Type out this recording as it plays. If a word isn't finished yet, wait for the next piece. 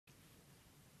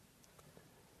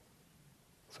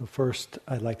So first,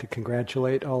 I'd like to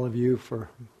congratulate all of you for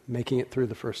making it through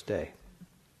the first day.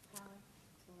 It's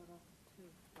a little too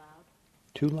loud.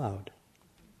 Too loud.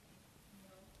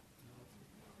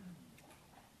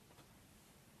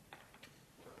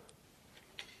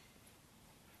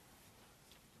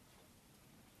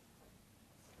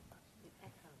 It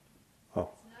echoed. Oh.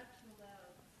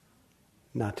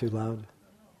 Not too loud?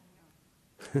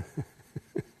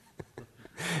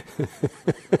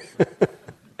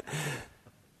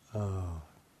 Oh.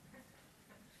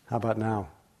 How about now?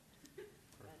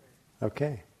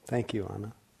 Okay. Thank you,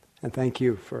 Anna. And thank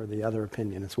you for the other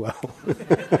opinion as well.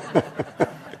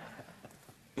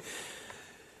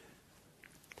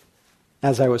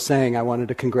 As I was saying, I wanted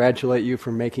to congratulate you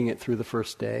for making it through the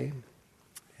first day.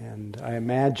 And I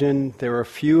imagine there are a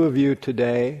few of you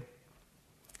today,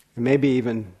 and maybe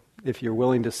even, if you're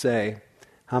willing to say,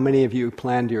 how many of you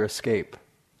planned your escape?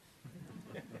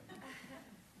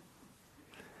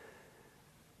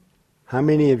 How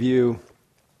many of you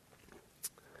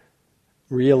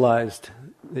realized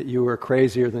that you were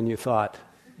crazier than you thought?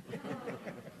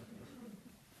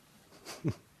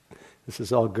 This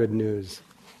is all good news.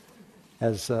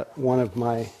 As one of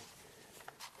my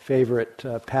favorite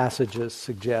passages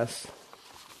suggests,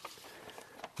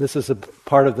 this is a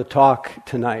part of the talk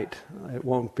tonight. It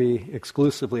won't be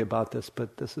exclusively about this,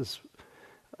 but this is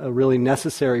a really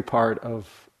necessary part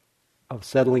of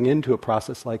settling into a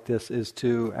process like this, is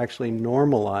to actually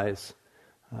normalize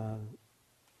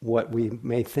what we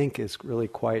may think is really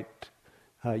quite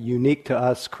unique to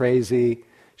us, crazy,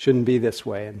 shouldn't be this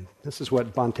way. And this is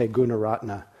what Bhante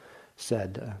Gunaratna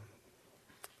said,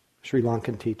 Sri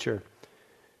Lankan teacher.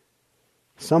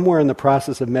 Somewhere in the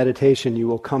process of meditation, you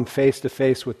will come face to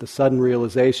face with the sudden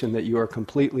realization that you are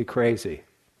completely crazy.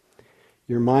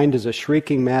 Your mind is a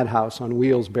shrieking madhouse on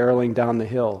wheels barreling down the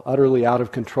hill, utterly out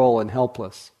of control and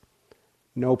helpless.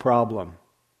 No problem.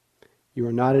 You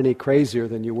are not any crazier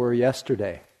than you were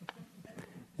yesterday.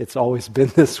 It's always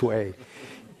been this way,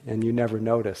 and you never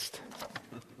noticed.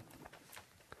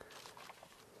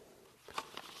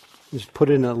 Just put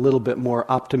in a little bit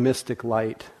more optimistic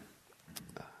light.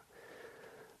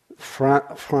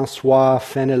 François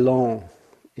Fenelon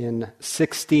in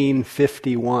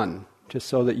 1651, just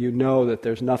so that you know that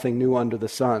there's nothing new under the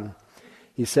sun.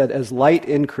 He said, as light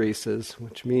increases,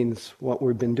 which means what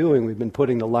we've been doing, we've been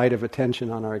putting the light of attention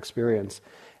on our experience.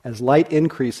 As light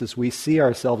increases, we see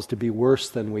ourselves to be worse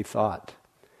than we thought.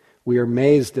 We are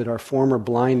amazed at our former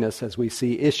blindness as we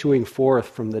see issuing forth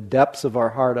from the depths of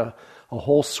our heart a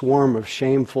whole swarm of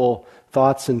shameful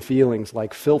thoughts and feelings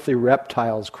like filthy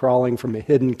reptiles crawling from a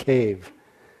hidden cave.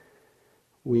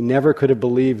 We never could have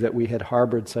believed that we had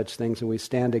harbored such things, and we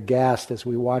stand aghast as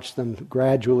we watch them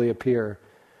gradually appear.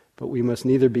 But we must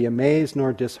neither be amazed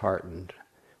nor disheartened.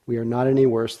 We are not any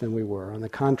worse than we were. On the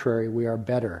contrary, we are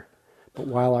better. But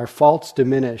while our faults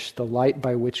diminish, the light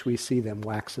by which we see them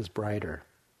waxes brighter.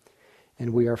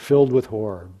 And we are filled with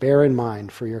horror. Bear in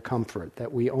mind, for your comfort,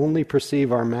 that we only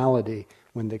perceive our malady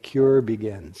when the cure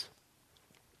begins.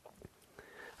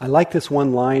 I like this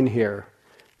one line here,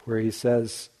 where he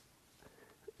says,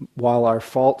 while our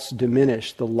faults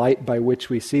diminish, the light by which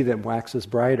we see them waxes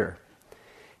brighter.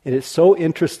 It is so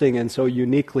interesting and so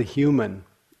uniquely human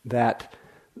that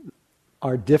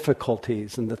our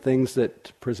difficulties and the things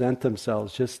that present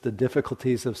themselves, just the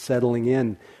difficulties of settling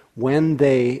in, when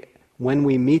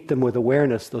we meet them with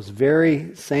awareness, those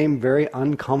very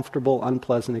uncomfortable,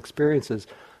 unpleasant experiences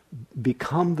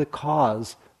become the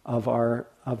cause of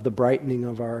the brightening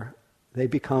of our. They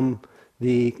become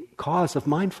the cause of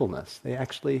mindfulness. They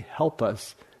actually help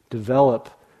us develop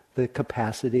the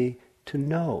capacity to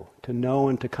know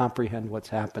and to comprehend what's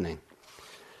happening.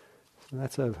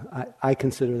 So I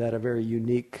consider that a very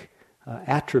unique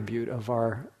attribute of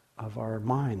our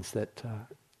minds, that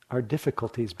our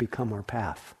difficulties become our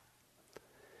path.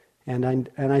 And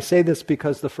I say this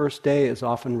because the first day is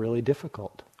often really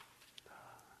difficult.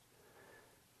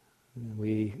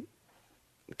 We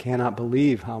cannot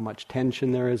believe how much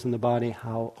tension there is in the body,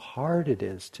 how hard it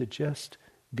is to just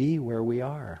be where we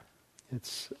are.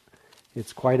 It's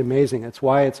quite amazing. That's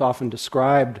why it's often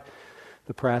described,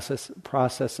 the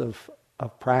process of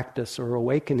practice or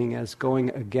awakening, as going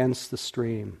against the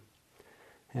stream.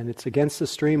 And it's against the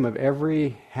stream of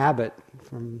every habit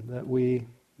that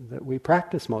we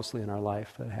practice mostly in our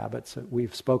life, the habits that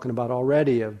we've spoken about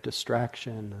already, of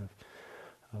distraction,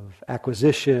 of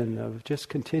acquisition, of just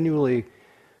continually,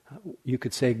 you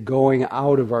could say, going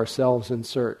out of ourselves in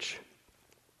search.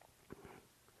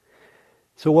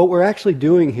 So what we're actually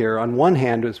doing here, on one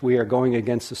hand, is we are going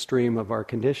against the stream of our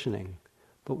conditioning.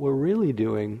 But what we're really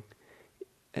doing,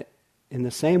 in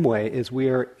the same way, is we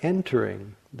are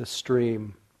entering the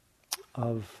stream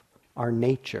of our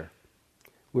nature.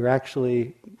 We're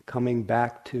actually coming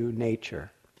back to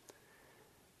nature.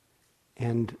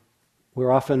 And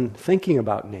we're often thinking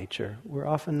about nature. We're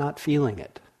often not feeling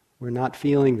it. We're not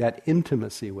feeling that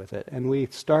intimacy with it. And we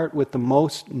start with the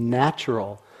most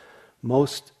natural,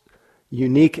 most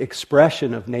unique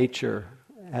expression of nature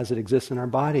as it exists in our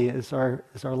body is our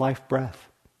life breath.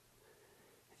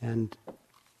 And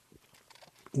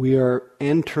we are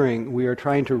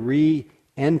trying to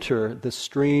re-enter the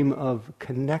stream of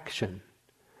connection,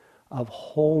 of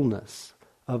wholeness,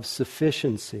 of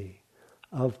sufficiency,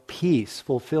 of peace,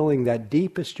 fulfilling that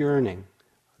deepest yearning,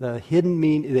 the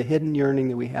hidden yearning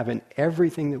that we have in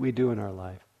everything that we do in our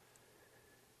life.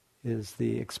 Is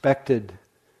the expected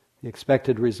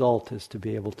result is to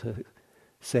be able to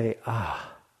say,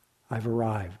 I've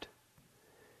arrived.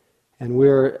 And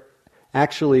we're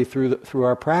actually, through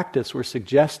our practice, we're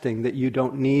suggesting that you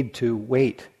don't need to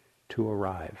wait to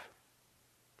arrive.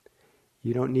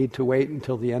 You don't need to wait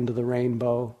until the end of the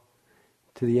rainbow,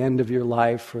 to the end of your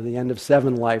life, or the end of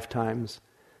 7 lifetimes,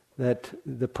 that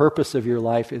the purpose of your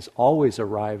life is always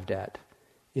arrived at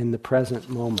in the present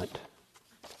moment.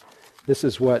 This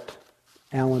is what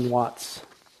Alan Watts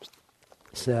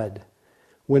said.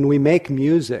 When we make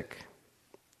music,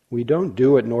 we don't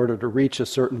do it in order to reach a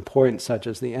certain point, such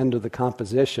as the end of the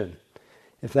composition.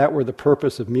 If that were the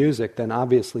purpose of music, then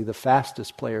obviously the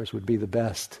fastest players would be the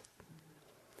best.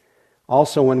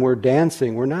 Also, when we're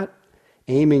dancing, we're not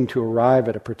aiming to arrive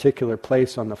at a particular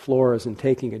place on the floor as in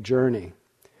taking a journey.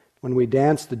 When we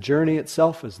dance, the journey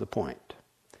itself is the point.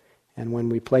 And when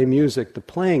we play music, the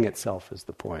playing itself is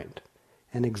the point.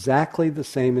 And exactly the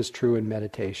same is true in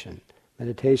meditation.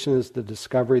 Meditation is the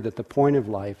discovery that the point of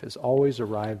life is always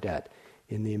arrived at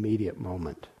in the immediate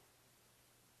moment.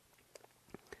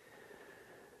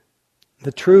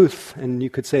 The truth, and you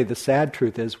could say the sad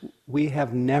truth, is we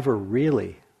have never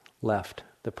really left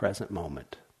the present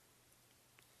moment.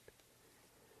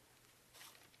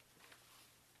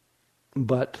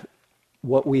 But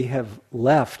what we have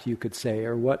left, you could say,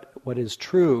 or what is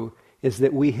true, is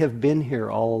that we have been here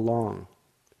all along.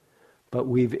 But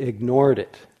we've ignored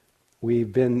it.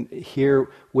 We've been here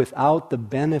without the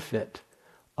benefit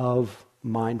of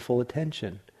mindful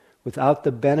attention, without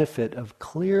the benefit of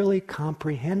clearly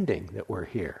comprehending that we're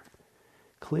here,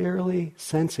 clearly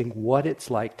sensing what it's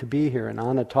like to be here. And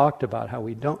Anna talked about how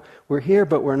we're here,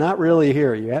 but we're not really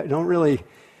here. You don't really,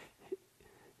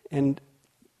 and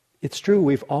it's true,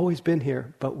 we've always been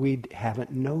here, but we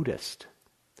haven't noticed.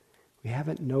 We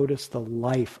haven't noticed the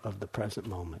life of the present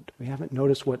moment. We haven't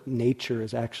noticed what nature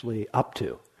is actually up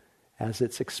to as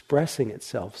it's expressing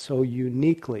itself so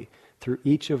uniquely through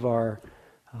each of our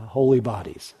holy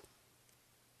bodies.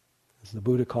 As the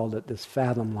Buddha called it, this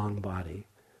fathom-long body,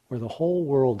 where the whole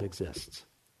world exists.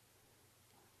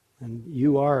 And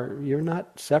you're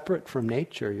not separate from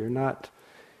nature.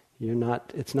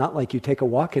 It's not like you take a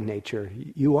walk in nature.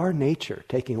 You are nature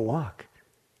taking a walk.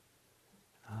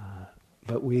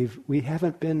 But we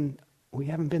haven't been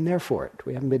there for it.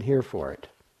 We haven't been here for it.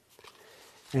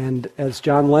 And as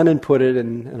John Lennon put it,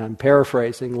 and I'm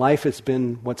paraphrasing, life has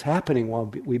been what's happening while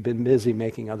we've been busy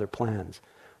making other plans,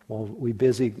 while we're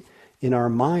busy in our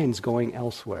minds going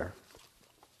elsewhere.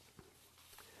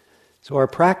 So our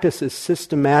practice is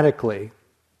systematically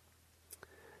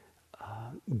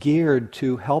geared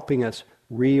to helping us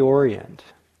reorient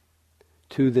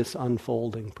to this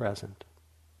unfolding present,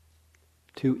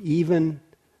 to even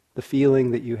the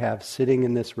feeling that you have sitting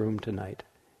in this room tonight,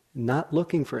 not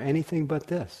looking for anything but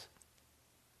this.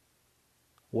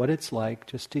 What it's like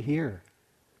just to hear.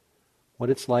 What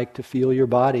it's like to feel your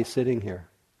body sitting here.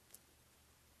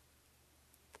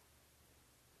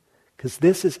 Because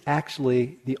this is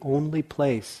actually the only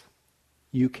place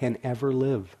you can ever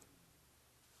live.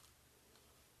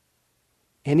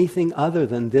 Anything other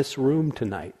than this room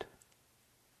tonight,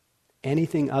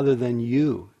 anything other than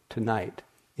you tonight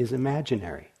is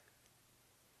imaginary.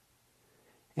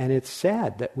 And it's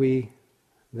sad that we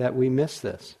miss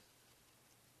this.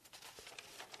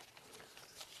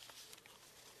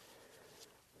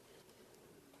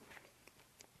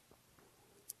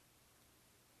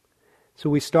 So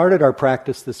we started our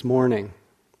practice this morning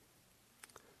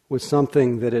with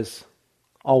something that is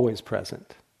always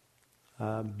present.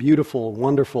 A beautiful,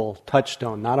 wonderful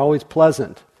touchstone, not always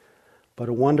pleasant, but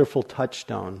a wonderful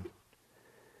touchstone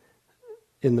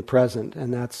in the present,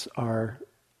 and that's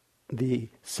the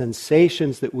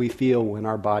sensations that we feel when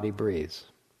our body breathes.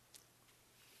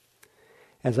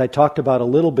 As I talked about a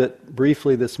little bit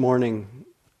briefly this morning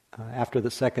after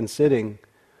the second sitting,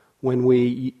 when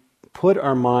we put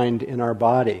our mind in our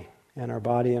body and our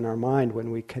body and our mind, when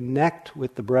we connect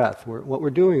with the breath, what we're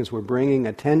doing is we're bringing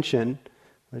attention,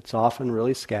 it's often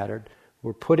really scattered,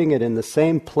 we're putting it in the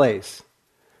same place.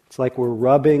 It's like we're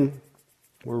rubbing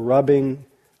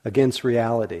against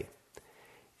reality.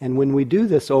 And when we do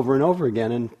this over and over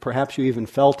again, and perhaps you even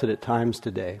felt it at times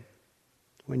today,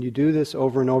 when you do this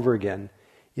over and over again,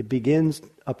 it begins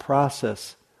a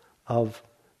process of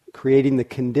creating the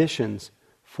conditions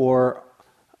for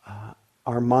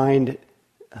our mind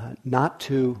not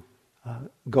to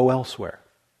go elsewhere.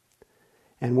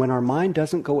 And when our mind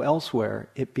doesn't go elsewhere,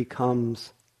 it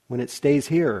becomes, when it stays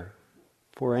here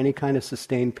for any kind of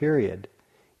sustained period,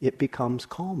 it becomes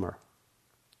calmer.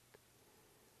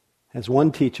 As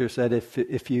one teacher said,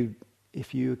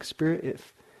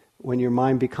 when your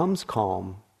mind becomes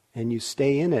calm and you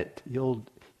stay in it, you'll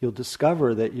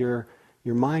discover that your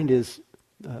mind is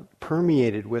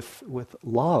permeated with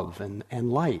love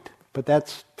and light. But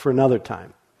that's for another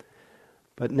time.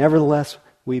 But nevertheless,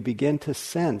 we begin to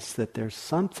sense that there's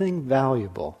something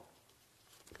valuable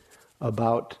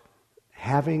about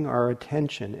having our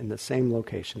attention in the same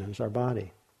location as our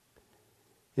body.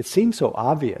 It seems so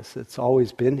obvious. It's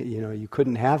always been, you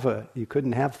couldn't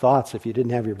have thoughts if you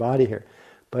didn't have your body here.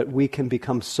 But we can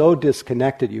become so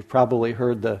disconnected. You've probably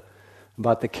heard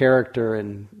about the character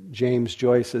in James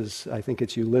Joyce's, I think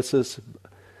it's Ulysses,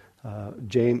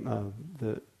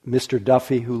 the Mr.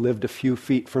 Duffy who lived a few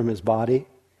feet from his body.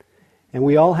 And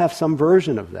we all have some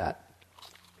version of that,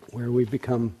 where we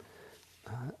become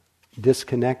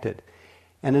disconnected.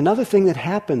 And another thing that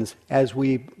happens as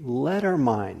we let our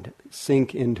mind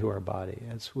sink into our body,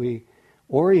 as we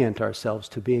orient ourselves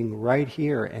to being right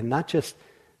here and not just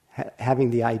having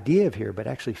the idea of here, but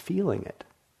actually feeling it.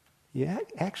 You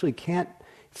actually can't,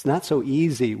 it's not so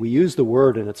easy. We use the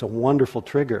word and it's a wonderful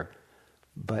trigger,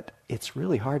 but it's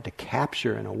really hard to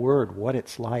capture in a word what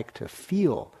it's like to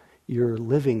feel your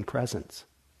living presence.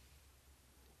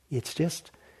 It's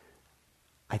just,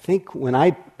 I think when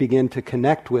I begin to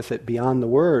connect with it beyond the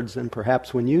words, and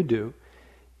perhaps when you do,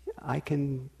 I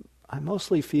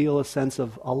mostly feel a sense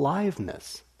of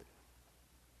aliveness.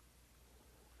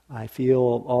 I feel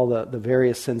all the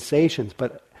various sensations,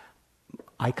 but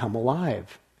I come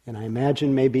alive. And I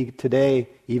imagine maybe today,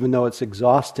 even though it's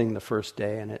exhausting the first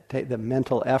day, and the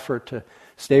mental effort to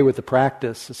stay with the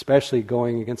practice, especially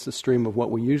going against the stream of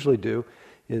what we usually do,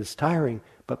 is tiring.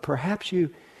 But perhaps you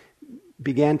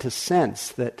began to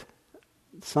sense that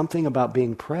something about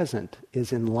being present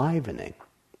is enlivening.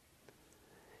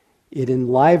 It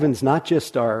enlivens not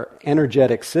just our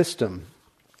energetic system,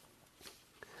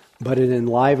 but it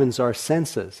enlivens our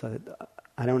senses.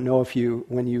 I don't know if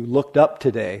when you looked up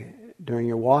today during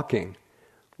your walking,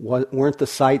 weren't the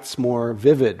sights more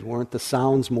vivid? Weren't the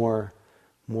sounds more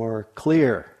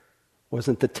clear?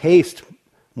 Wasn't the taste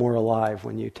more alive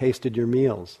when you tasted your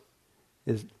meals?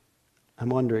 I'm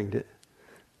wondering,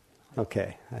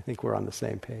 okay, I think we're on the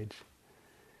same page.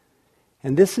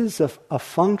 And this is a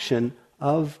function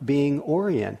of being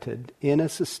oriented in a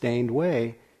sustained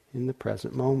way in the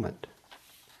present moment.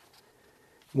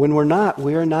 When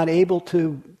we are not able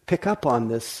to pick up on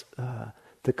this,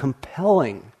 the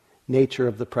compelling nature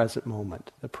of the present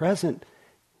moment.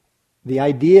 The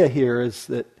idea here is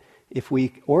that if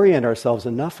we orient ourselves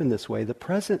enough in this way, the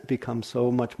present becomes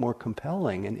so much more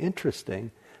compelling and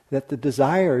interesting that the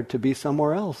desire to be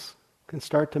somewhere else can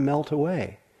start to melt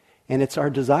away. And it's our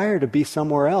desire to be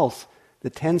somewhere else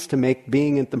that tends to make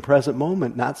being at the present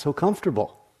moment not so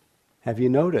comfortable. Have you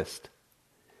noticed?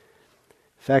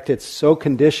 In fact, it's so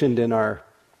conditioned in our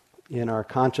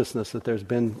consciousness that there's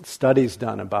been studies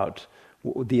done about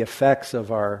the effects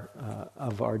of our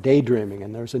daydreaming.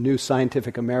 And there's a new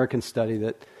Scientific American study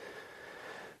that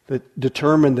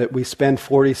determined that we spend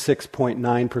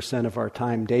 46.9% of our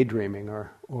time daydreaming,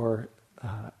 or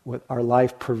with our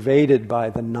life pervaded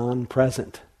by the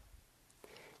non-present.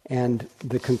 And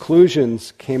the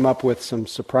conclusions came up with some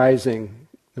surprising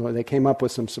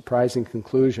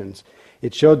conclusions.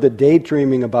 It showed that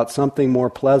daydreaming about something more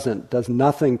pleasant does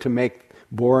nothing to make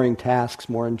boring tasks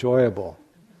more enjoyable.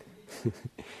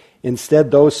 Instead,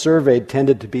 those surveyed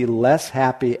tended to be less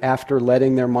happy after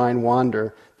letting their mind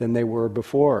wander than they were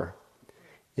before.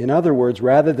 In other words,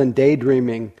 rather than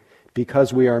daydreaming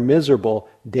because we are miserable,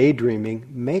 daydreaming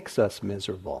makes us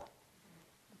miserable.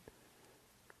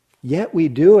 Yet we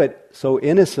do it so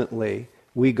innocently.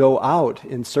 We go out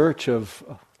in search of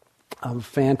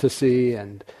fantasy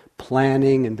and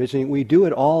planning and visioning. We do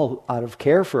it all out of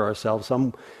care for ourselves,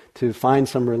 to find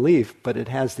some relief, but it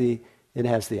has the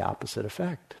opposite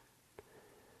effect.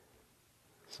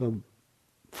 So,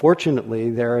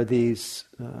 fortunately, there are these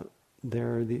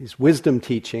wisdom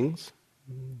teachings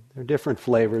There are different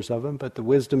flavors of them, but the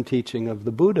wisdom teaching of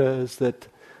the Buddha is that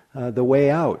the way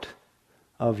out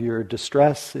of your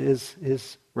distress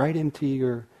is right into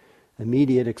your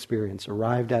immediate experience,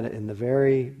 arrived at it in the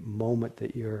very moment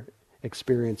that you're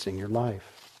experiencing your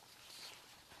life.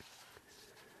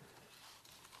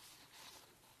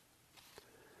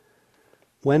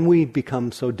 When we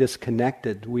become so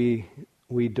disconnected, we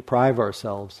deprive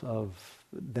ourselves of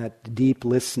that deep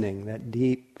listening, that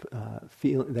deep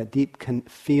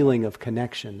feeling of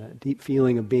connection, that deep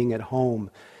feeling of being at home,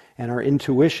 and our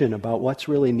intuition about what's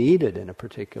really needed in a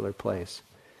particular place.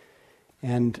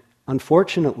 And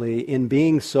unfortunately, in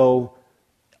being so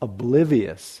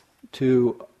oblivious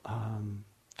to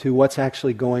what's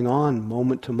actually going on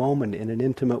moment to moment in an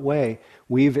intimate way,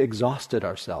 we've exhausted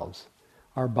ourselves.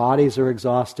 Our bodies are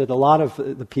exhausted. A lot of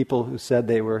the people who said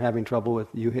they were having trouble with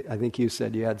you, I think you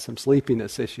said you had some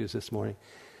sleepiness issues this morning.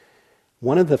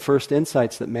 One of the first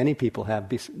insights that many people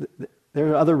have,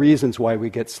 there are other reasons why we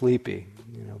get sleepy.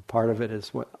 Part of it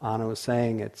is what Anna was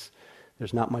saying.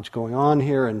 There's not much going on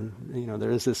here, and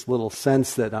there is this little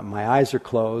sense that my eyes are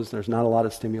closed. There's not a lot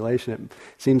of stimulation. It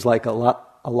seems like a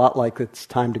lot like it's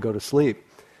time to go to sleep.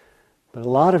 But a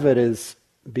lot of it is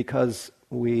because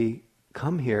we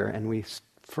come here and we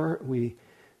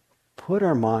put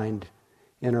our mind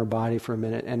in our body for a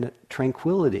minute, and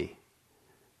tranquility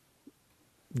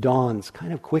dawns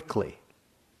kind of quickly.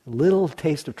 A little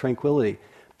taste of tranquility.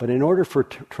 But in order for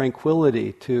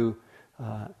tranquility to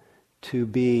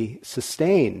be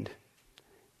sustained,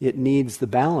 it needs the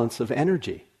balance of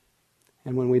energy.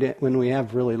 And when we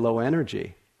have really low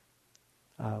energy,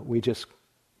 we just,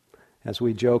 as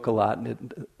we joke a lot,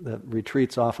 the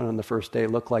retreats often on the first day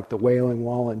look like the Wailing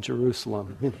Wall in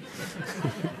Jerusalem.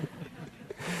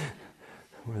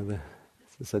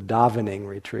 It's a davening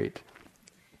retreat.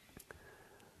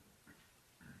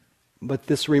 But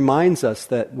this reminds us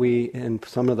that and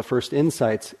some of the first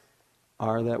insights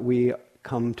are that we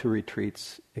come to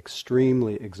retreats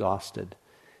extremely exhausted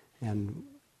and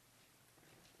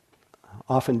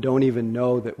often don't even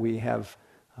know that we have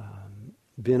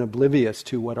been oblivious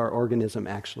to what our organism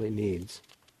actually needs.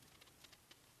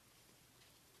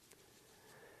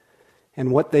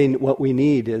 And what we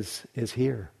need is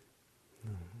here.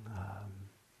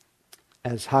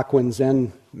 As Hakuin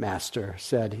Zen master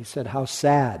said, he said, how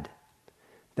sad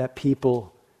that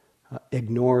people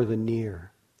ignore the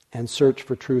near and search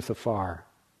for truth afar.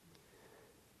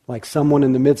 Like someone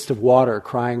in the midst of water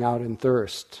crying out in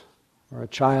thirst, or a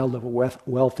child of a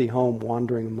wealthy home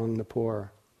wandering among the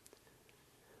poor.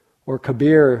 Or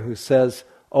Kabir, who says,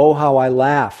 oh, how I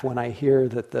laugh when I hear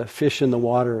that the fish in the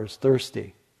water is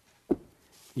thirsty.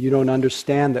 You don't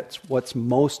understand that what's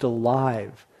most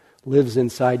alive lives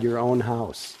inside your own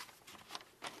house.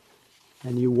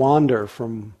 And you wander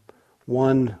from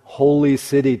one holy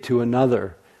city to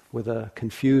another with a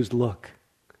confused look.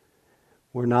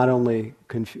 We're not only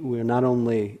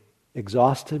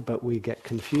exhausted, but we get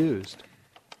confused.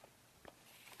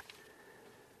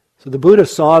 So the Buddha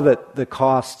saw that the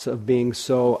costs of being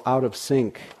so out of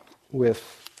sync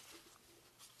with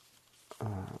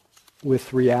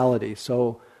reality,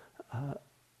 so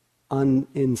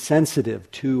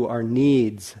insensitive to our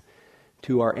needs,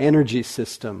 to our energy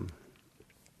system,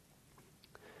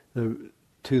 to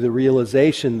the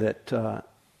realization that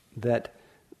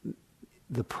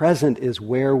the present is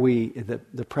where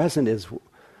the present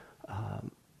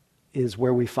is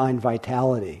where we find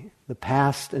vitality. The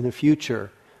past and the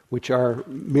future, which are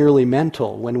merely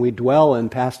mental, when we dwell in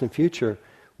past and future,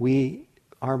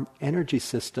 our energy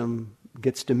system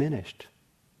gets diminished.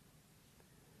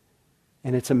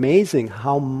 And it's amazing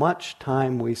how much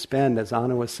time we spend, as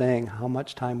Anna was saying, how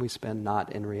much time we spend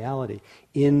not in reality,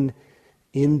 in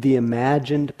the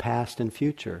imagined past and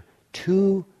future.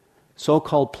 Two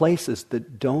so-called places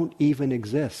that don't even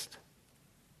exist.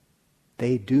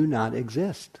 They do not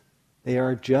exist. They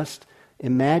are just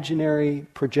imaginary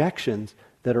projections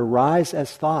that arise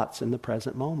as thoughts in the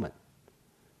present moment.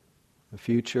 The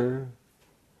future,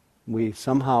 we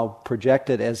somehow project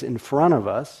it as in front of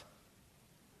us.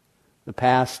 The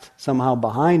past somehow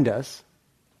behind us.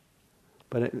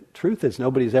 But the truth is,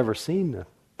 nobody's ever seen the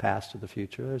past or the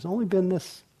future. There's only been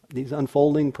these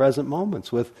unfolding present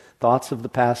moments with thoughts of the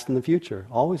past and the future,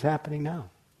 always happening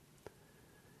now.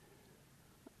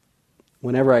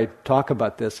 Whenever I talk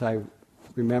about this, I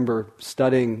remember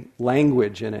studying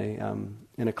language in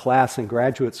a class in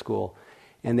graduate school,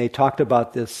 and they talked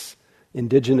about this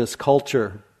indigenous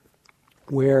culture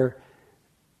where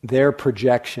their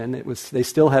projection, they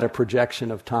still had a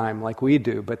projection of time like we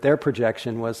do, but their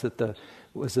projection was that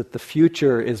the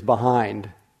future is behind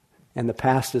and the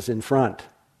past is in front.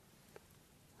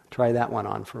 Try that one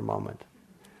on for a moment.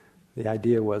 The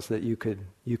idea was that you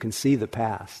can see the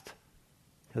past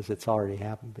because it's already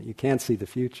happened, but you can't see the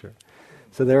future.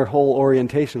 So their whole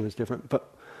orientation was different.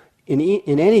 But in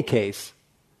any case,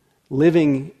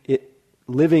 living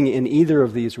in either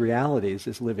of these realities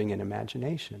is living in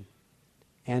imagination.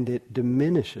 And it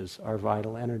diminishes our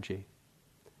vital energy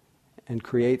and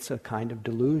creates a kind of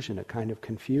delusion, a kind of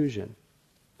confusion.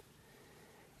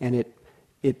 And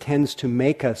it tends to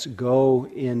make us go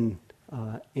in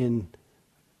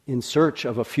search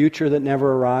of a future that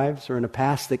never arrives or in a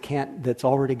past that's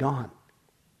already gone.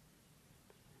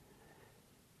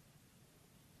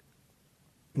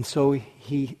 And so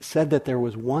he said that there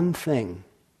was one thing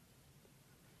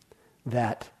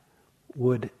that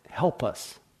would help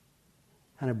us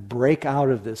kind of break out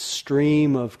of this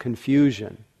stream of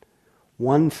confusion.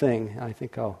 One thing, I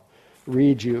think I'll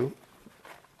read you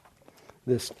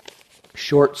this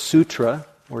short sutra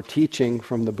or teaching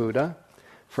from the Buddha,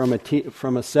 from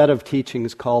a set of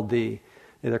teachings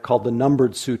they're called the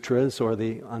Numbered Sutras, or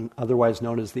otherwise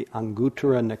known as the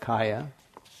Anguttara Nikaya.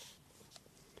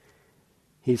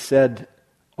 He said,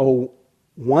 "Oh,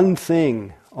 one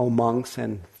thing, O monks,"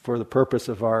 and for the purpose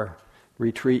of our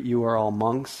retreat, you are all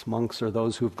monks. Monks are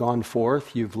those who've gone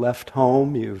forth. You've left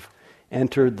home. You've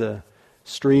entered the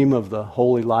stream of the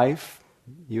holy life.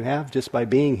 You have just by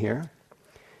being here.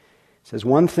 It says,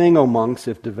 "One thing, O monks,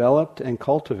 if developed and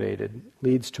cultivated,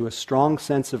 leads to a strong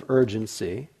sense of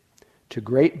urgency, to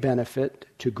great benefit,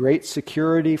 to great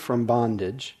security from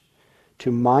bondage,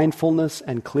 to mindfulness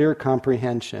and clear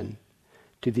comprehension,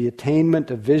 to the attainment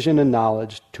of vision and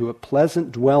knowledge, to a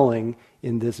pleasant dwelling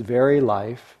in this very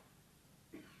life,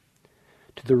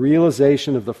 to the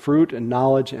realization of the fruit and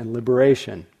knowledge and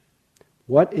liberation."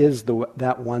 What is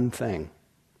that one thing?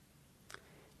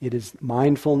 It is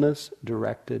mindfulness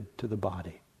directed to the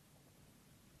body.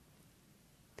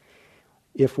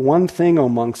 If one thing, O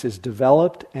monks, is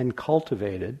developed and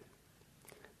cultivated,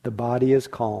 the body is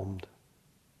calmed,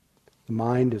 the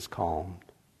mind is calmed,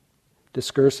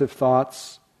 discursive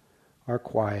thoughts are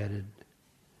quieted,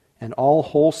 and all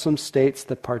wholesome states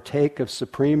that partake of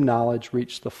supreme knowledge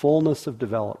reach the fullness of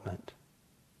development.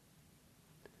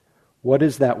 What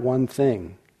is that one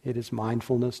thing? It is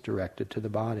mindfulness directed to the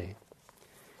body.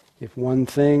 If one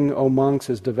thing, O monks,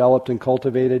 is developed and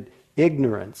cultivated,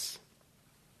 ignorance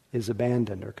is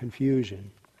abandoned or confusion.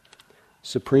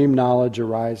 Supreme knowledge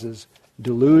arises,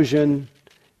 delusion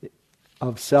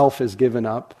of self is given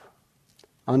up,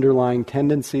 underlying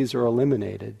tendencies are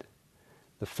eliminated,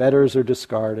 the fetters are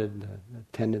discarded, the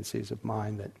tendencies of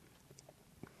mind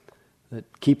that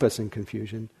keep us in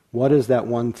confusion. What is that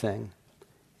one thing?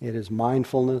 It is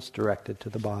mindfulness directed to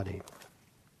the body.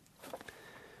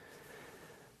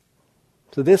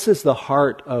 So this is the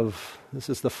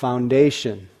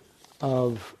foundation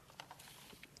of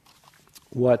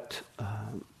what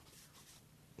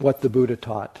the Buddha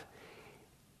taught.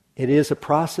 It is a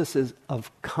process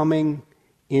of coming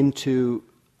into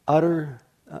utter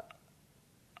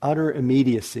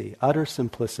immediacy, utter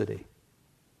simplicity.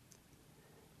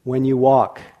 When you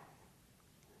walk,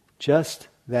 just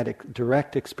that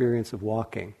direct experience of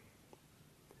walking.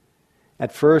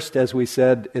 At first, as we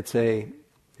said, it's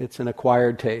an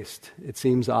acquired taste. It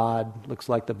seems odd. Looks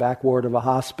like the back ward of a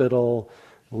hospital,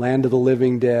 land of the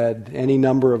living dead, any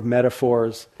number of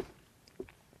metaphors.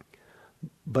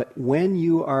 But when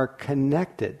you are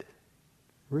connected,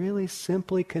 really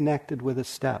simply connected with a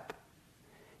step,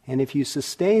 and if you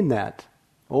sustain that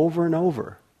over and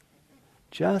over,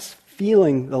 just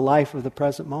feeling the life of the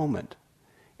present moment,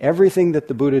 everything that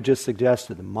the Buddha just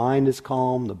suggested, the mind is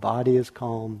calm, the body is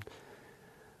calm,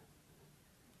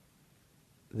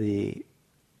 the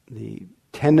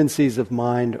tendencies of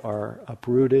mind are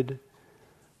uprooted,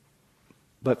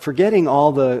 but forgetting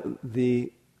all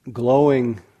the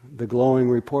glowing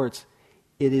reports,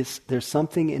 there's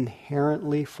something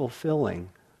inherently fulfilling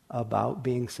about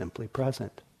being simply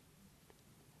present.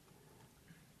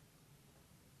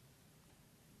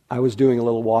 I was doing a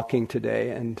little walking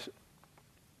today,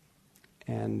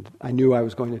 and I knew I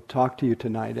was going to talk to you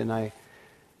tonight, and I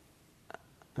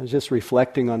was just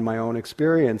reflecting on my own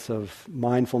experience of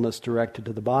mindfulness directed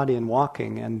to the body and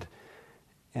walking,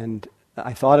 and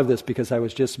I thought of this because I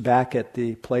was just back at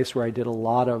the place where I did a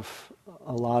lot of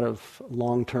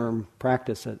long-term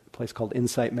practice at a place called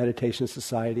Insight Meditation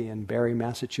Society in Barre,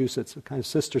 Massachusetts, a kind of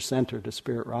sister center to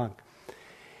Spirit Rock.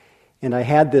 And I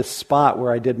had this spot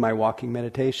where I did my walking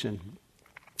meditation,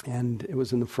 and it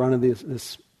was in the front of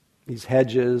these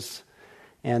hedges,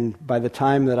 and by the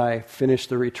time that I finished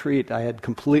the retreat, I had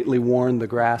completely worn the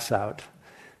grass out.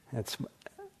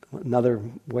 another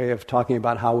way of talking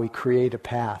about how we create a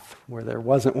path where there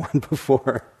wasn't one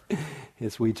before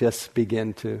is we just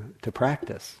begin to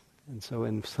practice. And so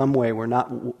in some way we're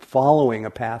not following a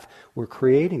path, we're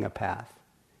creating a path.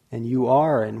 And you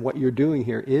are, and what you're doing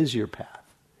here is your path.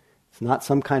 It's not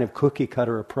some kind of cookie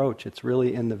cutter approach. It's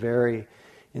really in the very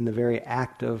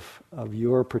act of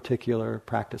your particular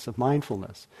practice of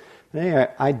mindfulness. But anyway,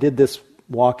 I did this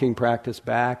walking practice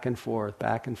back and forth,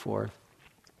 back and forth.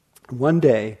 One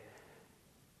day,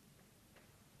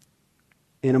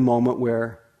 in a moment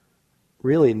where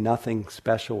really nothing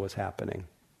special was happening,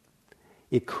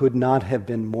 it could not have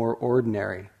been more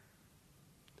ordinary.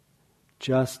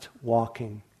 Just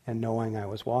walking and knowing I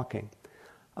was walking.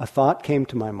 A thought came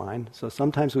to my mind. So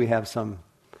sometimes we have some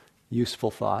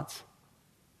useful thoughts.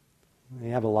 We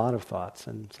have a lot of thoughts,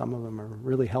 and some of them are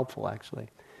really helpful, actually.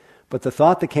 But the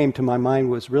thought that came to my mind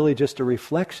was really just a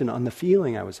reflection on the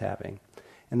feeling I was having.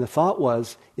 And the thought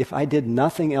was, if I did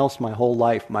nothing else my whole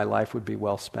life, my life would be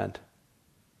well spent.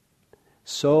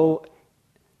 So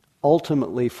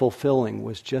ultimately fulfilling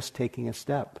was just taking a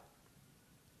step.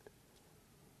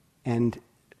 And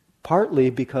partly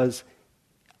because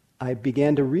I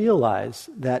began to realize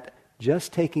that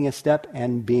just taking a step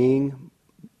and being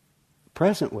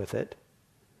present with it,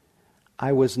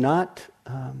 I was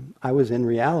in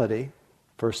reality,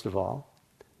 first of all.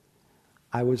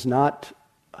 I was not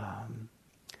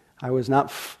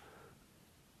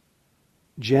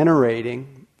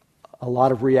generating a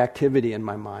lot of reactivity in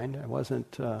my mind. I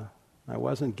wasn't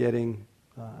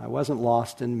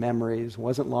lost in memories,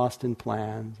 wasn't lost in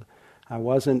plans. I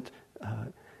wasn't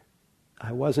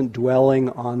dwelling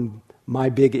on my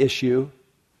big issue.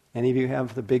 Any of you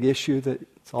have the big issue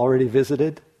that's already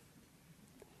visited?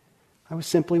 I was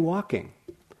simply walking.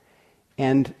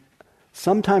 And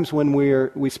sometimes when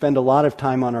we spend a lot of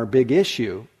time on our big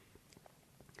issue,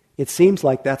 it seems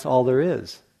like that's all there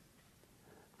is.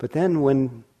 But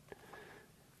then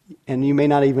and you may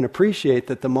not even appreciate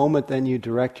that the moment then you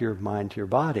direct your mind to your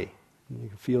body, you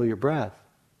can feel your breath.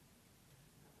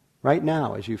 Right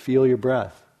now, as you feel your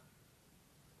breath,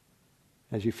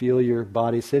 as you feel your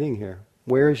body sitting here,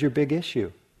 where is your big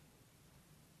issue?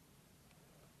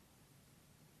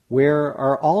 Where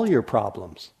are all your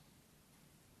problems?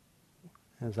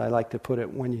 As I like to put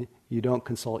it, when you don't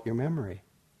consult your memory.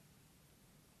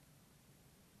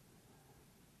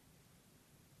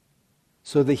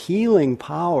 So the healing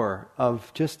power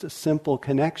of just a simple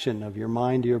connection of your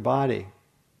mind to your body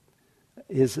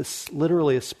is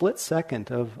literally a split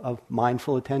second of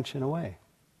mindful attention away.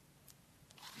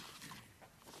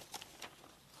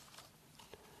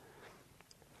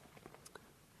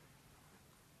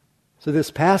 So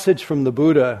this passage from the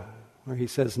Buddha, where he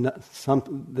says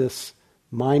this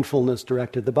mindfulness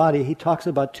directed the body, he talks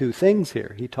about two things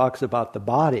here. He talks about the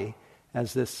body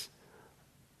as this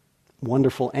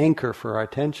wonderful anchor for our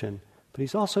attention, but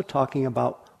he's also talking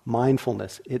about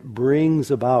mindfulness. It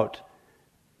brings about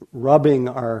rubbing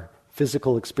our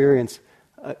physical experience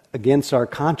against our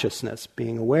consciousness,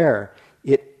 being aware.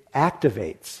 It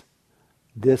activates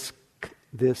this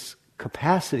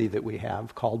capacity that we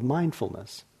have called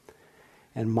mindfulness.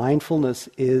 And mindfulness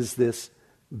is this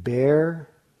bare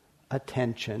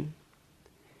attention.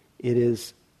 It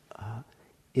is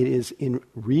in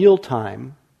real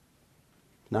time,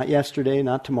 not yesterday,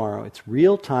 not tomorrow. It's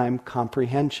real-time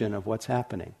comprehension of what's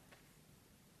happening.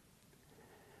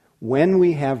 When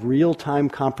we have real-time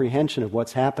comprehension of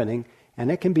what's happening,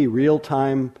 and it can be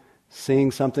real-time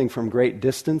seeing something from great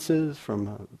distances,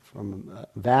 from a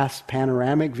vast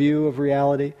panoramic view of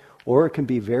reality, or it can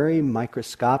be very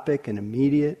microscopic and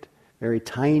immediate, very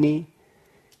tiny.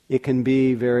 It can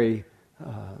be very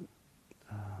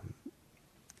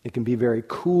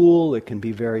cool, it can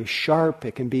be very sharp,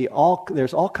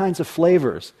 there's all kinds of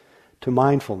flavors to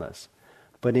mindfulness.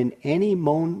 But in any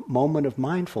moment of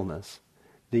mindfulness,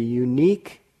 the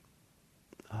unique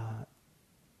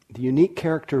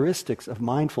characteristics of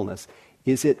mindfulness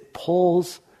is it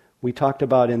pulls, we talked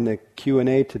about in the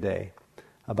Q&A today,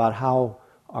 about how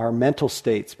our mental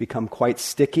states become quite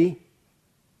sticky,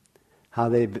 how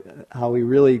we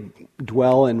really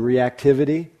dwell in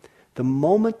reactivity. The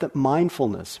moment that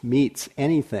mindfulness meets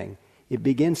anything, it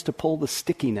begins to pull the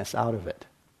stickiness out of it.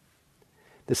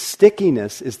 The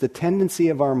stickiness is the tendency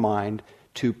of our mind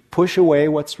to push away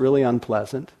what's really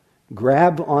unpleasant,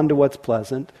 grab onto what's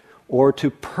pleasant, or to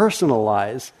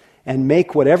personalize and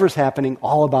make whatever's happening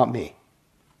all about me.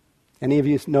 Any of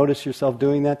you notice yourself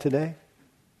doing that today?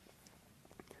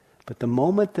 But the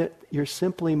moment that you're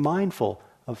simply mindful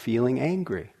of feeling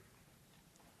angry,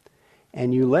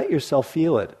 and you let yourself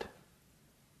feel it,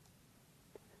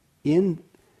 in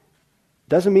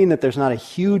Doesn't mean that there's not a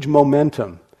huge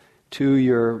momentum to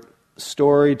your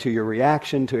story, to your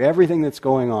reaction, to everything that's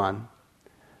going on.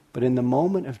 But in the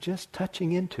moment of just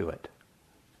touching into it,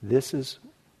 this is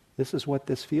what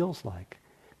this feels like.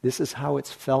 This is how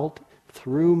it's felt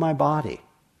through my body.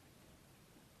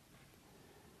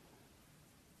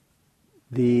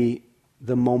 The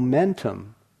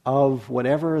momentum of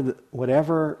whatever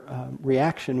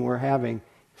reaction we're having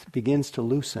begins to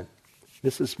loosen.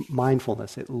 This is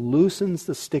mindfulness. It loosens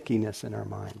the stickiness in our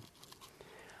mind.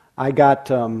 I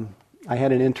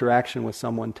had an interaction with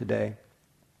someone today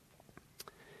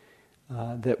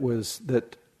where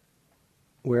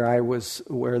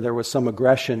there was some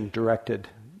aggression directed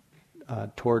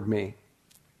toward me,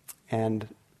 and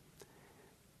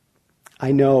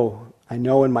I know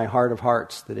in my heart of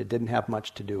hearts that it didn't have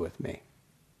much to do with me.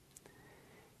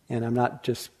 And I'm not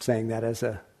just saying that as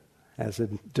a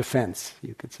defense,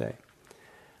 you could say.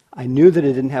 I knew that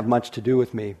it didn't have much to do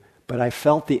with me, but I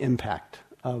felt the impact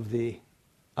of the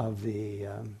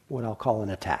what I'll call an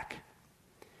attack.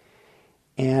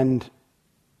 And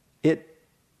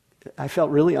I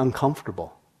felt really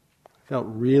uncomfortable.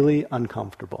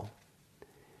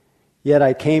 Yet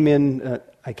I came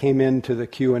into the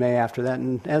Q&A after that,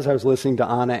 and as I was listening to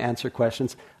Anna answer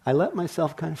questions, I let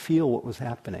myself kind of feel what was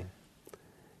happening.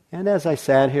 And as I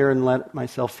sat here and let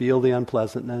myself feel the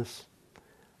unpleasantness,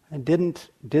 I didn't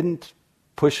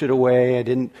push it away. I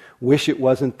didn't wish it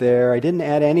wasn't there. I didn't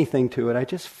add anything to it. I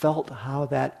just felt how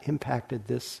that impacted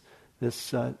this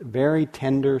very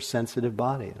tender, sensitive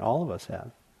body that all of us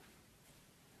have.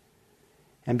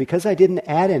 And because I didn't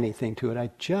add anything to it,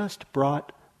 I just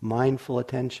brought mindful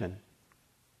attention.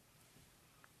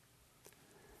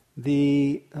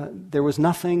 There was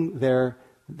nothing there.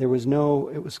 There was no.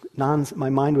 It was my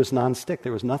mind was non-stick.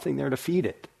 There was nothing there to feed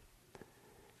it.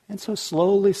 And so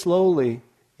slowly,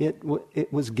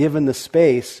 it was given the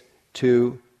space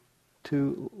to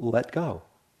let go.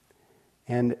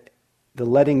 And the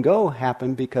letting go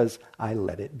happened because I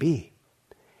let it be.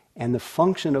 And the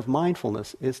function of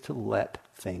mindfulness is to let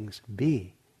things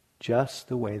be, just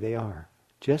the way they are,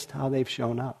 just how they've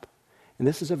shown up. And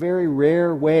this is a very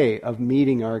rare way of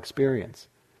meeting our experience,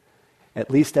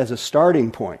 at least as a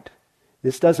starting point.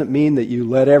 This doesn't mean that you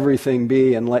let everything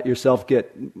be and let yourself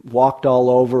get walked all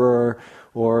over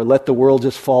or let the world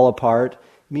just fall apart. It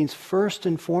means first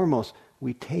and foremost,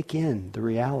 we take in the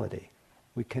reality.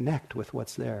 We connect with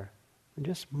what's there. We're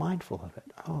just mindful of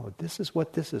it. Oh, this is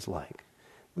what this is like.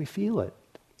 We feel it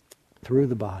through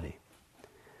the body.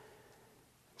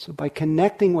 So by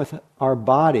connecting with our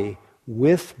body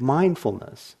with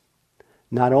mindfulness,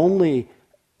 not only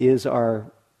is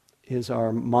our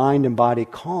mind and body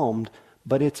calmed,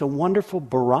 but it's a wonderful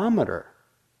barometer.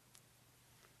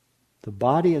 The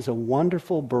body is a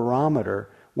wonderful barometer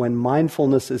when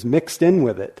mindfulness is mixed in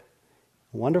with it.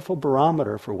 A wonderful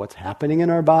barometer for what's happening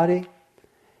in our body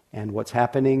and what's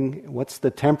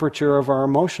the temperature of our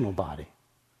emotional body.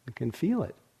 We can feel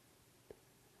it.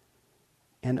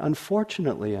 And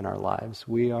unfortunately in our lives,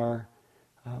 we are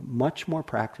much more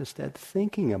practiced at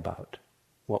thinking about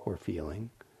what we're feeling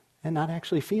and not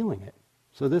actually feeling it.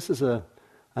 So this is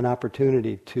an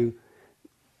opportunity to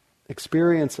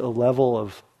experience a level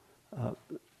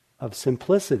of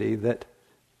simplicity that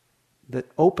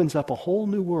opens up a whole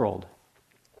new world.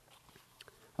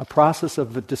 A process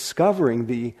of discovering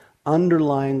the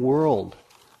underlying world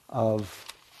of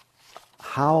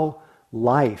how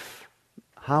life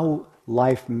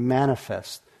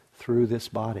manifests through this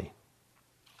body.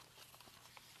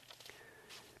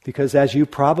 Because as you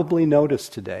probably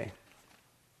noticed today,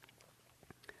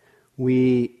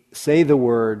 we say the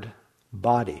word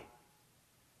body.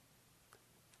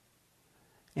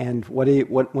 And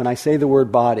when I say the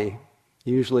word body,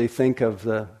 you usually think of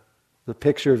the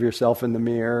picture of yourself in the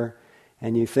mirror,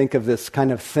 and you think of this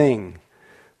kind of thing,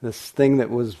 this thing that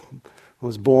was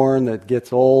born, that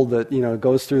gets old, that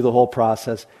goes through the whole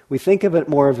process. We think of it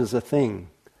more as a thing.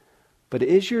 But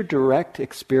is your direct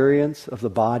experience of the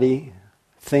body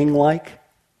thing-like?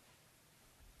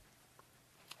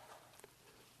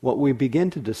 What we begin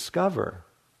to discover,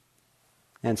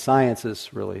 and science has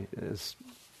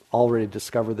already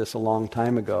discovered this a long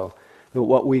time ago, that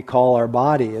what we call our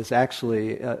body is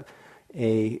actually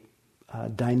a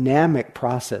dynamic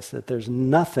process, that there's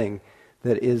nothing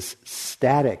that is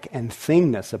static and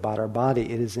thingness about our body.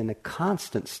 It is in a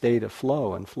constant state of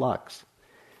flow and flux.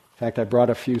 In fact, I brought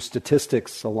a few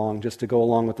statistics along just to go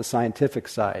along with the scientific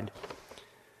side.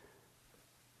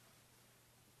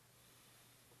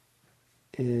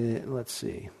 Let's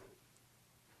see.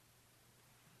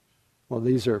 Well,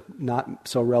 these are not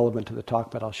so relevant to the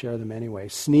talk, but I'll share them anyway.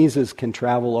 Sneezes can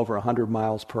travel over 100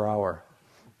 miles per hour.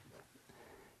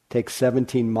 Takes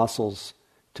 17 muscles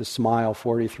to smile,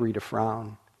 43 to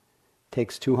frown.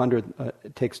 Takes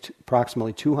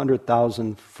approximately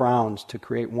 200,000 frowns to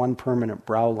create one permanent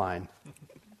brow line.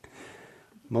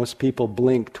 Most people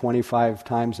blink 25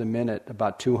 times a minute,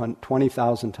 about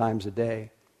 20,000 times a day.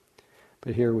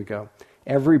 But here we go.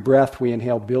 Every breath we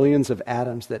inhale billions of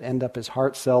atoms that end up as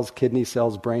heart cells, kidney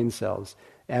cells, brain cells.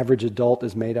 Average adult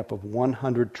is made up of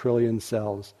 100 trillion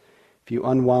cells. If you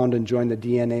unwound and joined the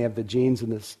DNA of the genes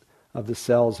of the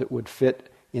cells, it would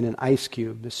fit in an ice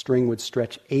cube. The string would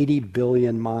stretch 80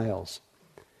 billion miles.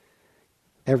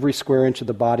 Every square inch of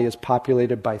the body is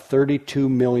populated by 32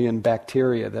 million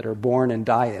bacteria that are born and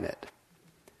die in it.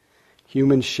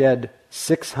 Humans shed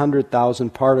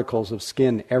 600,000 particles of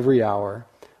skin every hour,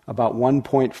 about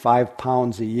 1.5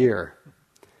 pounds a year.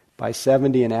 By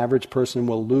 70, an average person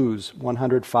will lose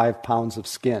 105 pounds of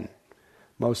skin.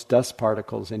 Most dust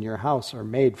particles in your house are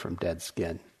made from dead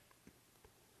skin.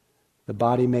 The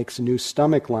body makes a new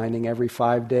stomach lining every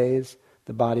 5 days.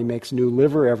 The body makes new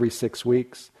liver every 6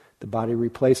 weeks. The body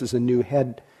replaces a new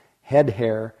head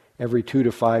hair every 2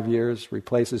 to 5 years,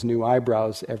 replaces new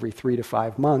eyebrows every 3 to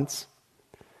 5 months.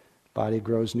 Body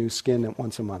grows new skin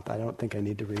once a month. I don't think I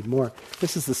need to read more.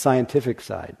 This is the scientific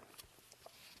side.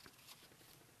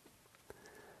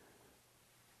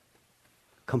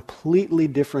 Completely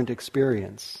different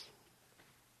experience,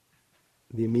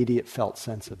 the immediate felt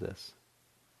sense of this.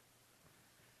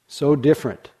 So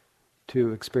different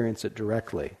to experience it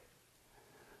directly.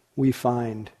 We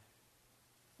find,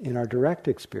 in our direct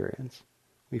experience,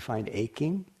 we find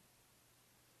aching,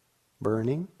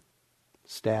 burning,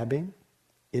 stabbing,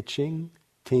 itching,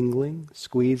 tingling,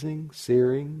 squeezing,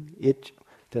 searing, itch.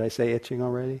 Did I say itching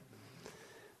already?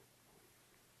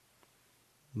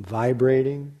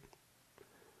 Vibrating.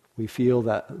 We feel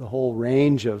that the whole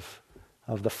range of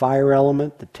the fire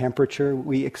element, the temperature.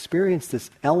 We experience this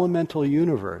elemental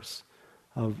universe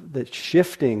of the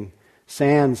shifting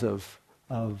sands of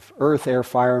earth, air,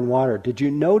 fire, and water. Did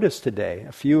you notice today,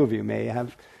 a few of you may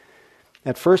have,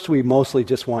 at first we mostly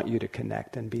just want you to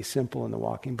connect and be simple in the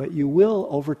walking, but you will,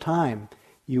 over time,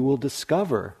 you will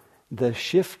discover the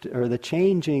shift or the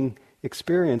changing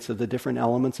experience of the different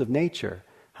elements of nature.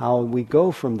 How we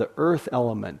go from the earth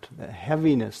element, the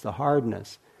heaviness, the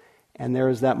hardness, and there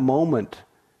is that moment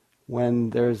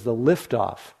when there's the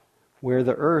liftoff, where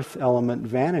the earth element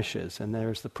vanishes and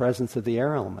there's the presence of the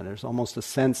air element. There's almost a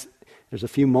sense, there's a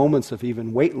few moments of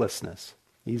even weightlessness,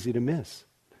 easy to miss.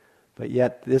 But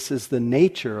yet this is the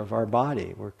nature of our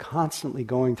body. We're constantly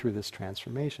going through this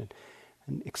transformation.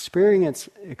 And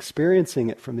experiencing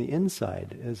it from the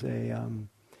inside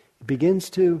it begins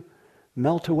to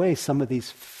melt away some of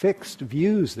these fixed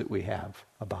views that we have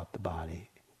about the body.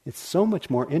 It's so much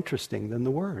more interesting than the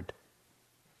word.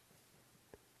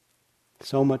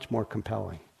 So much more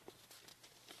compelling.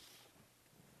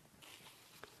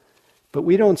 But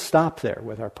we don't stop there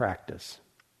with our practice.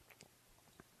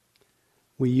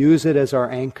 We use it as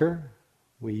our anchor.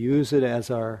 We use it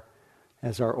as our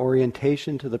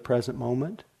orientation to the present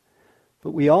moment.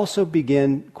 But we also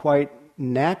begin quite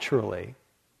naturally,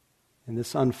 and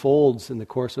this unfolds in the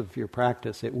course of your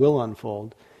practice, it will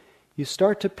unfold, you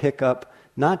start to pick up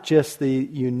not just the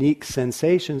unique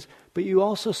sensations, but you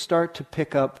also start to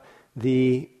pick up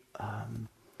the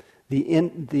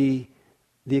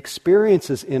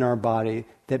experiences in our body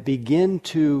that begin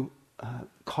to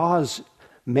cause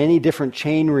many different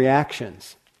chain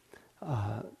reactions.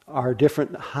 Are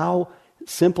different, how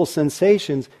simple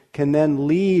sensations can then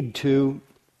lead to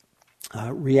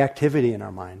reactivity in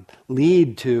our mind,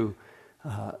 lead to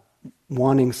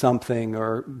wanting something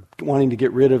or wanting to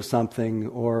get rid of something,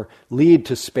 or lead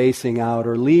to spacing out,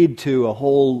 or lead to a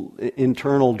whole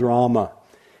internal drama.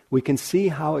 We can see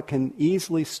how it can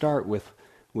easily start with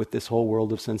this whole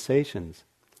world of sensations.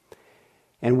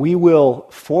 And we will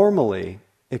formally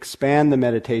expand the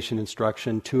meditation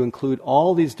instruction to include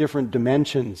all these different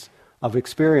dimensions of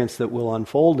experience that will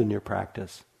unfold in your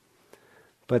practice.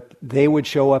 But they would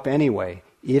show up anyway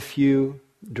if you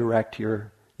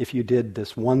did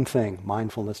this one thing,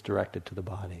 mindfulness directed to the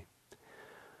body.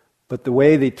 But the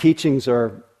way the teachings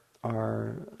are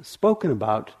spoken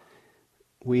about,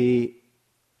 we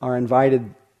are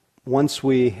invited, once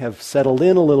we have settled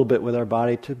in a little bit with our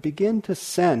body, to begin to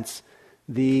sense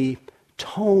the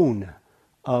tone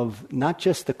of not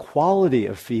just the quality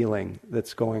of feeling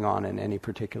that's going on in any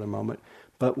particular moment,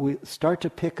 but we start to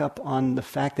pick up on the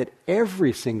fact that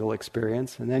every single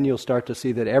experience, and then you'll start to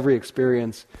see that every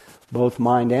experience, both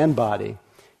mind and body,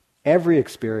 every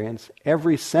experience,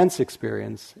 every sense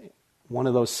experience, one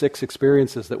of those 6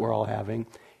 experiences that we're all having,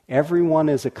 everyone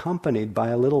is accompanied by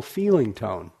a little feeling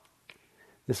tone.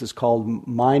 This is called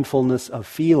mindfulness of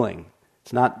feeling.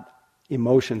 It's not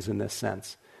emotions in this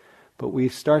sense. But we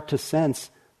start to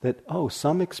sense that,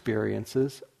 some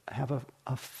experiences have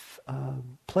a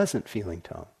pleasant feeling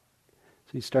tone.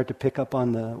 So you start to pick up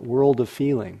on the world of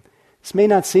feeling. This may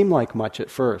not seem like much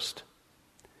at first,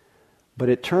 but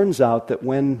it turns out that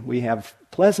when we have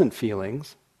pleasant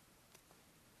feelings,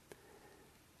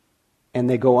 and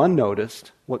they go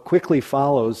unnoticed, what quickly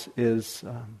follows is,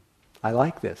 I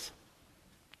like this.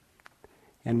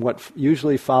 And what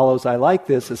usually follows, I like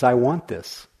this, is I want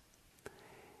this.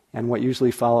 And what usually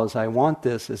follows, I want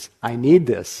this, is I need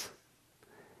this.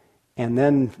 And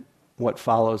then what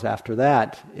follows after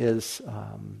that is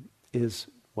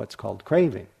what's called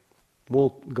craving.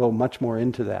 We'll go much more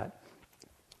into that.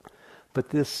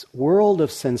 But this world of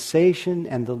sensation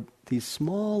and these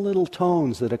small little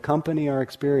tones that accompany our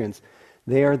experience,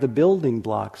 they are the building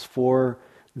blocks for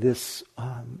this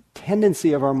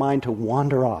tendency of our mind to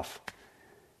wander off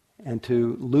and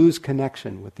to lose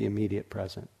connection with the immediate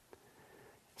present.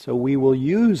 So we will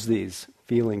use these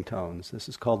feeling tones. This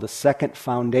is called the second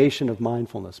foundation of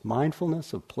mindfulness.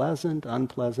 Mindfulness of pleasant,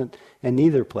 unpleasant, and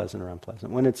neither pleasant or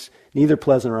unpleasant. When it's neither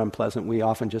pleasant or unpleasant, we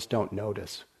often just don't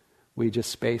notice. We just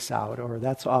space out, or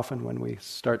that's often when we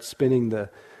start spinning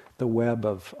the web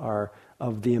of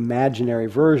the imaginary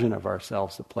version of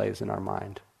ourselves that plays in our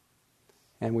mind.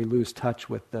 And we lose touch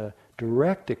with the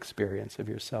direct experience of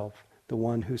yourself, the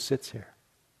one who sits here,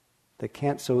 that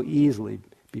can't so easily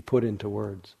be put into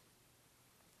words.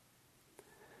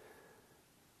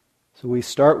 So we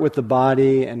start with the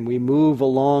body and we move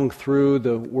along through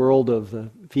the world of the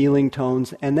feeling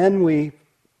tones, and then we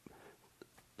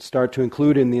start to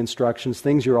include in the instructions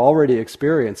things you're already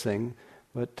experiencing,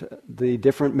 but the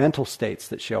different mental states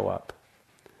that show up,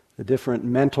 the different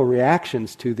mental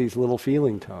reactions to these little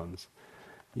feeling tones.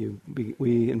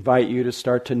 We invite you to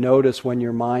start to notice when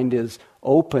your mind is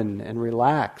open and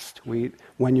relaxed,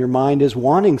 when your mind is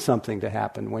wanting something to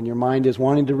happen, when your mind is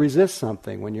wanting to resist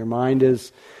something, when your mind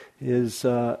is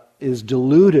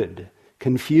deluded,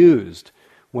 confused,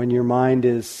 when your mind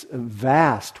is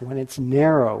vast, when it's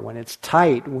narrow, when it's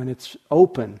tight, when it's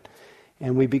open.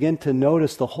 And we begin to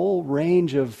notice the whole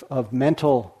range of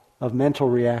mental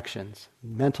reactions,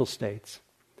 mental states.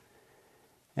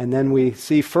 And then we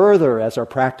see further as our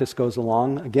practice goes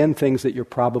along, again, things that you're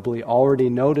probably already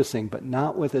noticing, but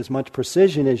not with as much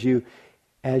precision as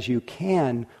you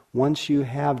can once you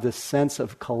have this sense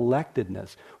of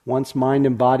collectedness. Once mind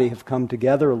and body have come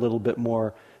together a little bit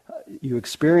more, you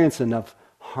experience enough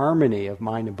harmony of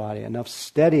mind and body, enough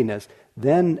steadiness,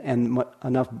 then and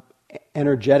enough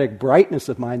energetic brightness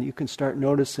of mind, you can start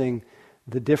noticing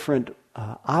the different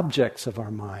objects of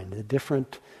our mind, the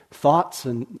different thoughts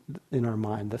in our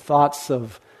mind, the thoughts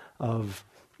of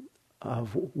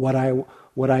what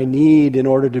I need in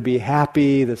order to be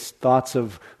happy, the thoughts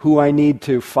of who I need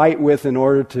to fight with in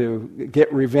order to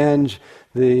get revenge,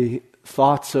 the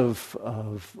thoughts of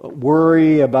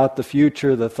worry about the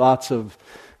future, the thoughts of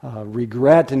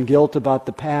regret and guilt about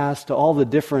the past, all the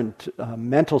different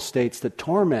mental states that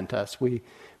torment us. We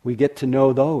get to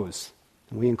know those.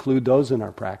 We include those in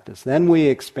our practice. Then we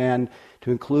expand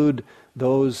to include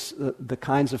those, the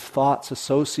kinds of thoughts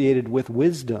associated with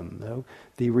wisdom,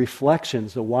 the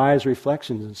reflections, the wise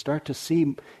reflections, and start to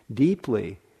see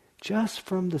deeply, just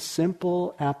from the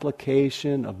simple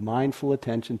application of mindful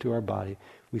attention to our body,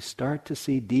 we start to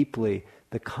see deeply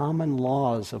the common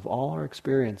laws of all our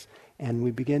experience, and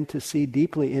we begin to see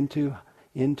deeply into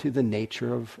the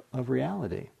nature of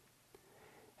reality.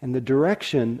 And the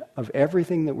direction of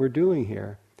everything that we're doing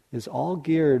here is all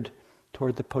geared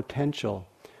toward the potential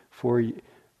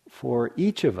for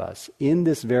each of us in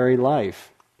this very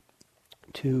life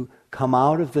to come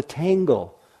out of the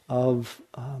tangle of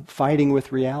fighting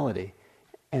with reality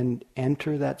and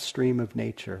enter that stream of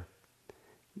nature,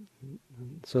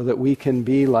 so that we can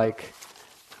be like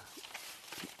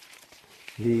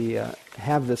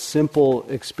have the simple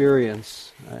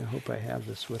experience. I hope I have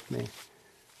this with me.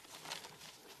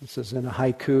 This is in a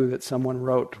haiku that someone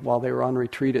wrote while they were on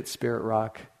retreat at Spirit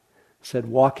Rock. It said,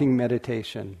 walking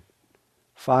meditation,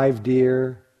 5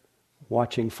 deer,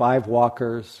 watching 5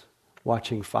 walkers,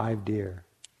 watching 5 deer.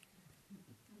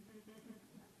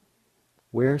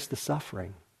 Where's the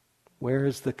suffering?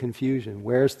 Where's the confusion?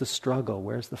 Where's the struggle?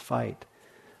 Where's the fight?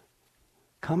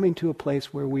 Coming to a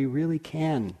place where we really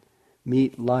can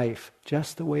meet life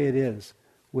just the way it is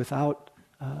without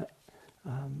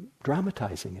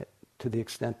dramatizing it to the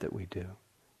extent that we do.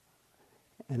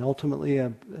 And ultimately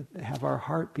have our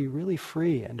heart be really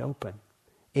free and open,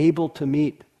 able to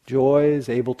meet joys,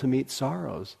 able to meet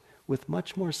sorrows with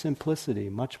much more simplicity,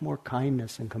 much more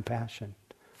kindness and compassion,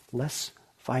 less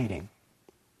fighting.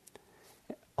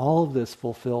 All of this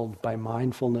fulfilled by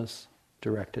mindfulness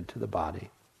directed to the body.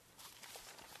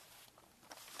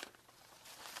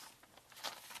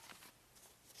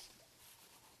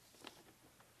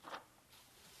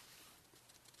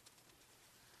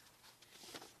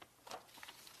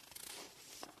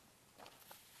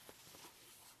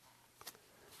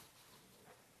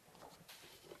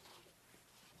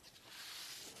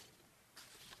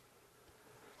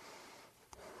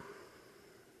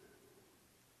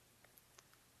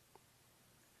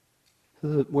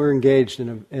 So we're engaged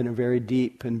in a very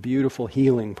deep and beautiful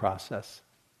healing process,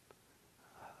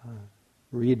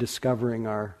 rediscovering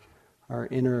our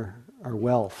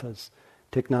wealth. As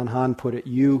Thich Nhat Hanh put it,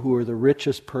 you who are the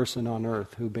richest person on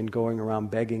earth who've been going around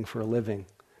begging for a living,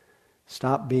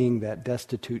 stop being that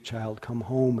destitute child, come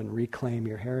home and reclaim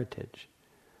your heritage.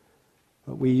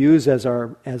 But we use as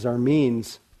our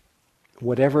means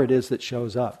whatever it is that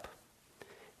shows up.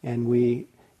 And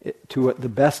to the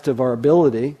best of our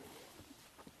ability,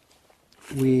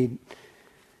 I'm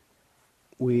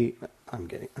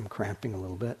cramping a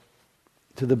little bit.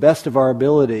 To the best of our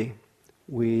ability,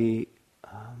 we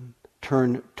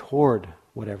turn toward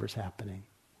whatever's happening,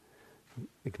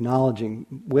 acknowledging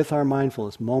with our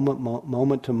mindfulness,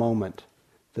 moment to moment,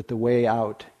 that the way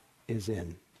out is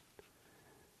in.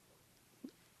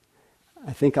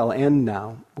 I think I'll end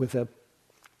now with a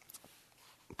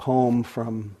poem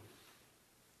from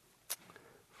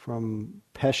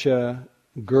Pesha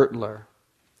Gertler,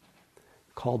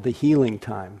 called The Healing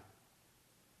Time.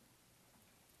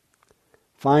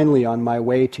 Finally, on my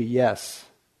way to yes,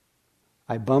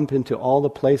 I bump into all the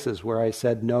places where I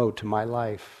said no to my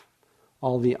life,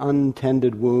 all the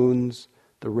untended wounds,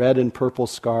 the red and purple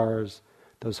scars,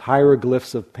 those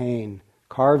hieroglyphs of pain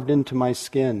carved into my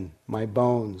skin, my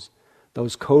bones,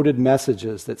 those coded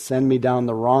messages that send me down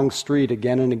the wrong street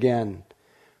again and again,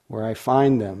 where I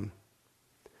find them,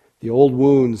 the old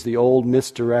wounds, the old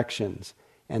misdirections,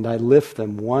 and I lift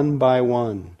them one by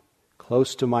one,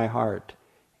 close to my heart,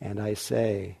 and I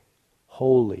say,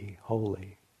 holy,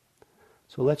 holy.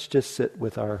 So let's just sit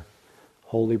with our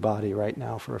holy body right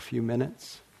now for a few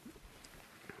minutes.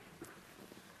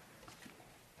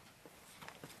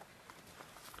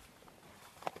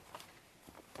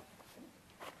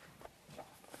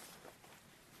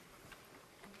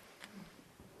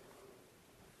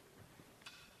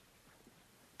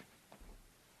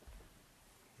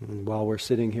 And while we're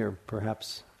sitting here,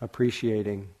 perhaps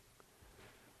appreciating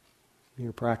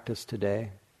your practice today.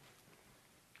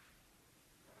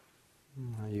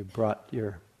 You brought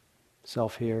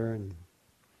yourself here and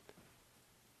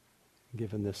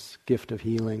given this gift of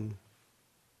healing.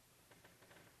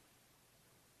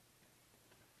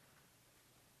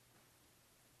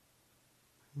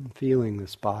 And feeling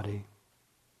this body,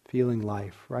 feeling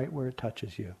life right where it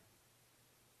touches you.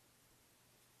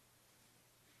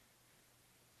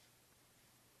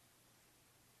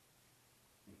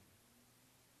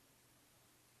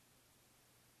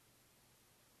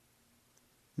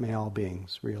 May all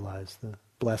beings realize the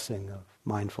blessing of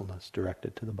mindfulness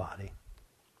directed to the body.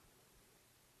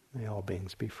 May all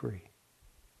beings be free.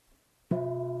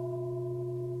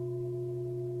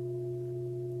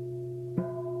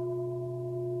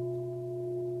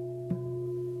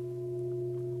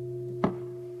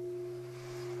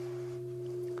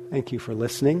 Thank you for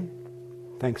listening.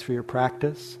 Thanks for your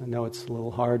practice. I know it's a little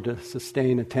hard to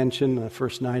sustain attention the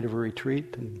first night of a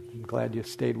retreat, and I'm glad you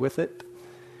stayed with it.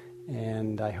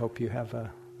 And I hope you have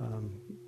a